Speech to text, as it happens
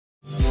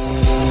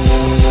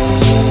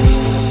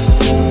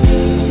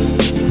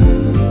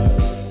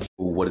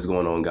is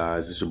going on,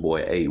 guys? It's your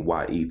boy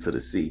AYE to the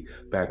C,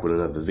 back with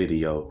another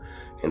video.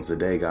 And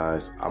today,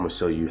 guys, I'm gonna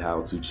show you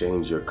how to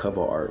change your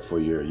cover art for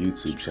your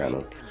YouTube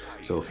channel.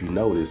 So if you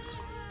noticed,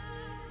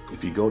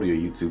 if you go to your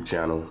YouTube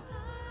channel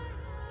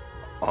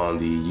on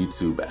the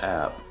YouTube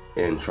app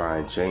and try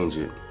and change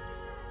it,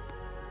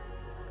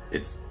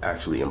 it's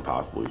actually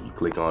impossible. You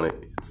click on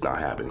it, it's not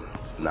happening.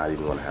 It's not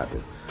even gonna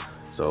happen.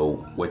 So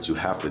what you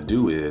have to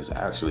do is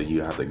actually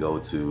you have to go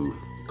to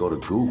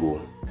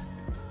Google,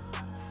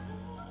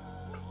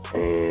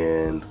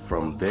 and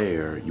from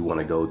there you want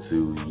to go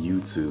to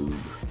YouTube.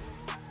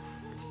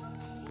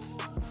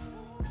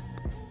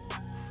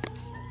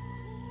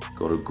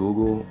 Go to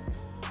Google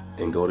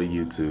and go to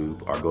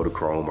YouTube, or go to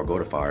Chrome, or go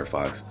to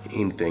Firefox,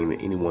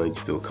 anyone you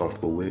feel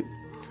comfortable with.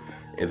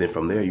 And then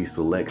from there you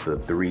select the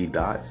three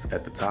dots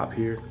at the top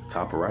here,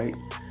 top right.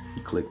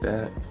 You click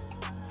that,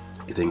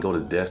 and then go to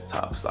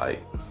desktop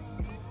site.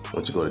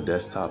 Once you go to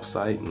desktop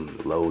site and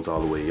it loads all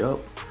the way up,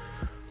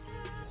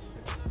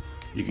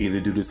 you can either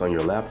do this on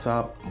your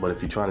laptop, but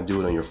if you're trying to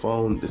do it on your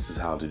phone, this is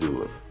how to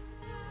do it.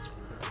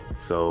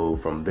 So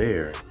from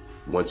there,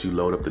 once you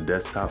load up the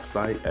desktop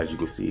site, as you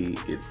can see,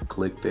 it's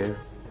clicked there.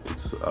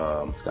 It's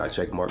got a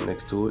check mark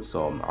next to it,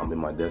 so I'm in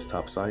my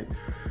desktop site.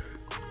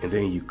 And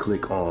then you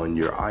click on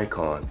your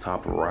icon,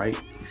 top right.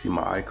 You see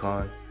my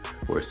icon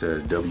where it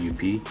says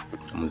WP.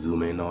 I'm gonna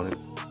zoom in on it.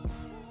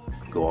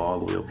 Go all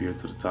the way up here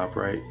to the top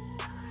right.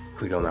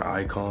 Click on the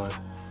icon,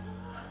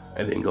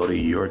 and then go to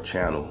your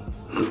channel.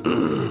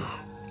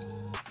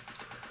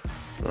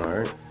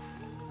 Alright,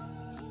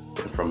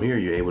 and from here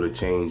you're able to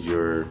change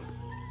your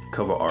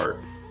cover art.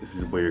 This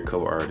is where your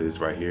cover art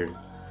is, right here.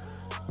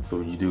 So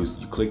what you do is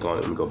you click on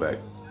it. Let me go back.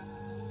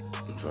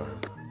 I'm sorry.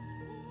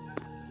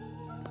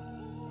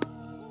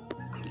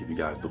 Give you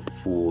guys the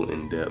full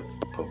in-depth.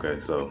 Okay,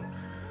 so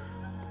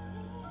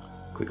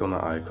click on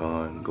the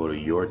icon, go to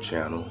your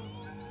channel,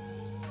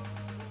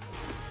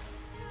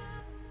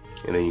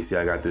 and then you see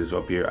I got this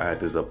up here. I had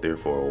this up there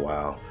for a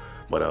while,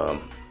 but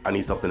I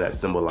need something that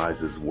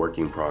symbolizes work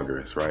in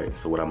progress, right?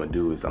 So what I'm gonna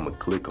do is I'm gonna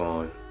click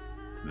on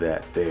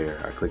that there.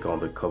 I click on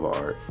the cover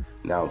art.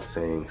 Now it's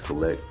saying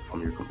select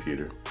from your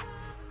computer.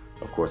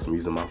 Of course, I'm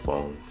using my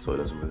phone, so it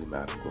doesn't really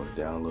matter. Go to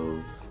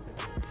downloads,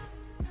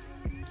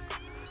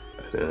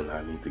 and then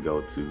I need to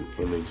go to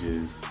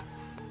images,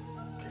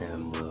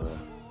 Canva,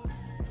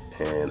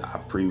 and I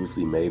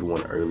previously made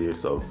one earlier,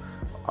 so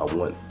I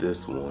want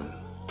this one.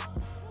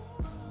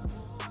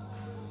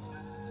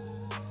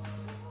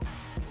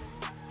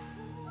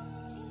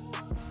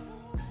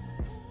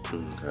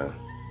 Okay,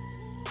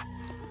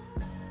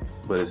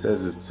 but it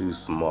says it's too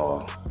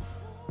small.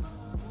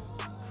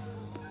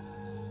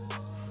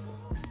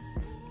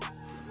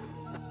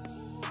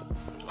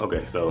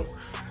 Okay, so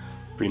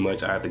pretty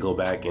much I have to go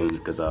back, and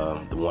because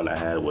the one I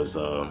had was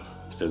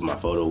says my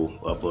photo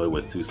upload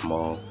was too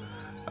small.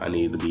 I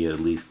need to be at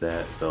least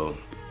that, so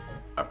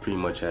I pretty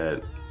much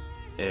had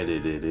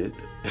edited it.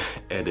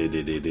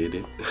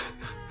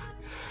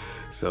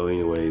 So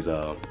anyways,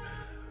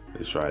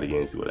 let's try it again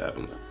and see what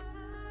happens.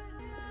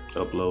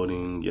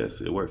 Uploading,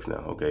 yes, it works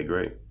now. Okay,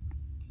 great.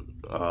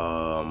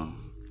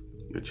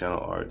 Your channel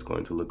art is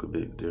going to look a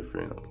bit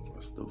different.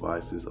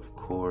 Devices, of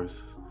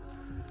course.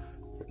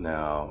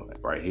 Now,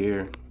 right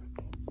here,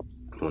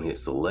 I'm gonna hit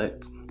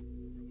select,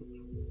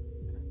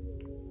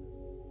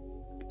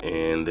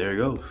 and there it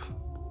goes.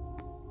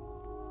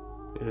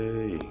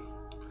 Yay!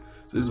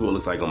 So this is what it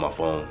looks like on my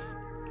phone,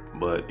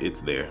 but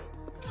it's there.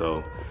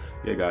 So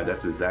yeah, guys,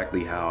 that's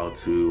exactly how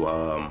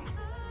to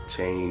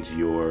change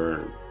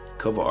your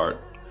cover art.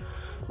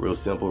 Real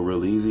simple,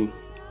 real easy,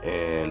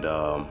 and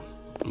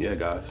yeah,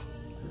 guys,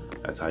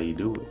 that's how you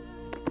do it.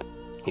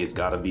 It's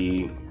gotta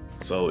be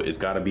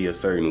a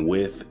certain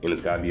width, and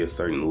it's gotta be a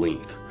certain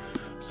length.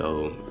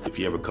 So if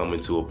you ever come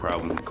into a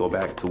problem, go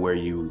back to where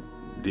you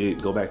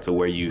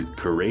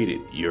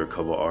created your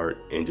cover art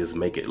and just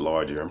make it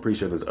larger. I'm pretty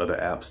sure there's other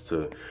apps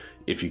to,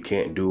 if you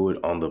can't do it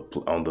on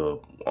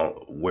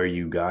where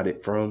you got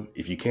it from,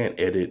 if you can't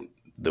edit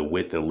the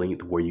width and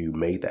length where you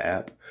made the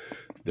app,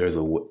 there's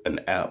an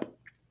app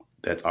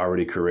that's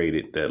already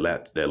created that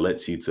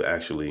lets you to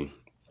actually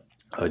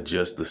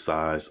adjust the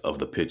size of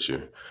the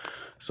picture.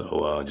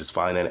 So just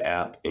find an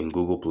app in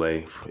Google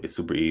Play. It's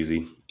super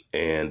easy,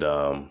 and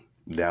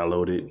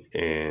download it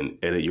and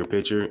edit your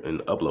picture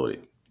and upload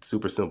it. It's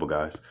super simple,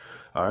 guys.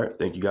 All right,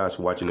 thank you guys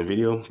for watching the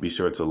video. Be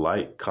sure to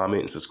like,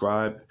 comment, and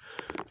subscribe,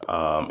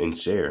 and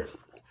share.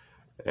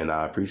 And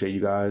I appreciate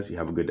you guys. You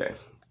have a good day.